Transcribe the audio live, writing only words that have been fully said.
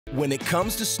When it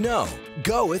comes to snow,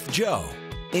 go with Joe.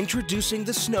 Introducing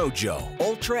the Snow Joe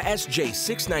Ultra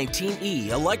SJ619E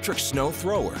electric snow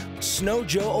thrower. Snow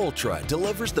Joe Ultra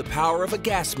delivers the power of a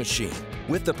gas machine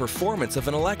with the performance of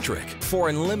an electric for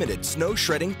unlimited snow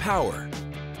shredding power.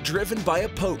 Driven by a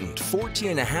potent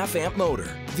 14.5 amp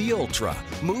motor, the Ultra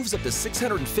moves up to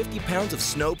 650 pounds of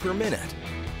snow per minute.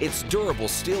 Its durable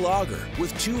steel auger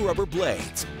with 2 rubber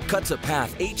blades cuts a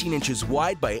path 18 inches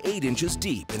wide by 8 inches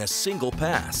deep in a single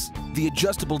pass. The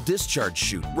adjustable discharge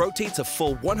chute rotates a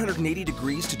full 180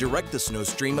 degrees to direct the snow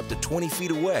stream up to 20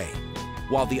 feet away,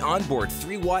 while the onboard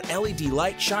 3-watt LED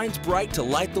light shines bright to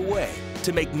light the way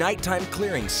to make nighttime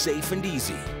clearing safe and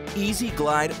easy. Easy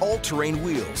Glide all-terrain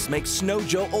wheels make Snow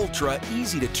Joe Ultra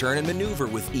easy to turn and maneuver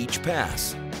with each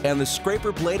pass. And the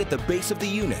scraper blade at the base of the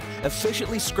unit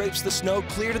efficiently scrapes the snow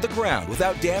clear to the ground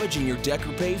without damaging your deck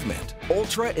or pavement.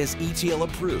 Ultra is ETL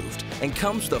approved and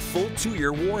comes with a full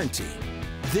 2-year warranty.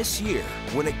 This year,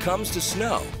 when it comes to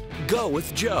snow, go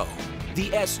with Joe. The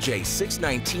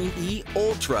SJ619E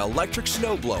Ultra electric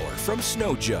snowblower from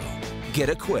Snow Joe. Get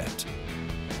equipped.